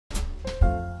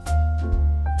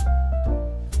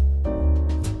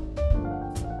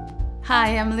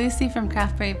Hi, I'm Lucy from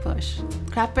Craftberry Bush.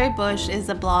 Craftberry Bush is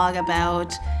a blog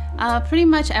about pretty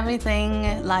much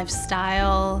everything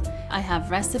lifestyle. I have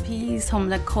recipes, home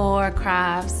decor,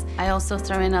 crafts. I also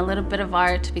throw in a little bit of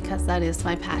art because that is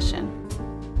my passion.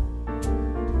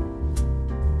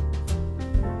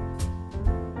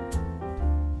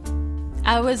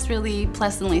 I was really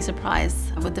pleasantly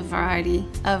surprised with the variety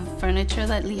of furniture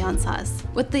that Leon's has.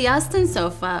 With the Aston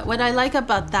sofa, what I like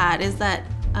about that is that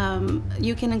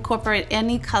you can incorporate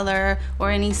any color or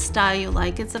any style you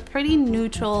like. It's a pretty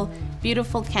neutral,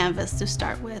 beautiful canvas to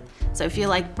start with. So if you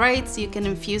like brights, you can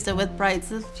infuse it with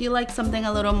brights. If you like something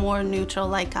a little more neutral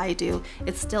like I do,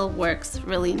 it still works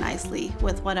really nicely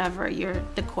with whatever your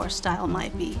decor style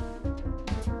might be.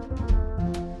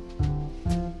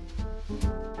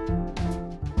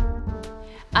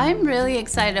 I'm really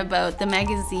excited about the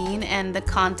magazine and the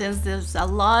contents. There's a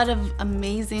lot of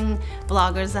amazing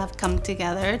bloggers that have come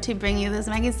together to bring you this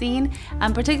magazine.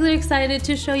 I'm particularly excited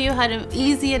to show you how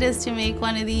easy it is to make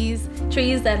one of these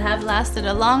trees that have lasted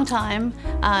a long time,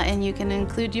 and you can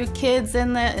include your kids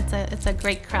in it. It's a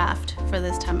great craft for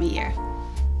this time of year.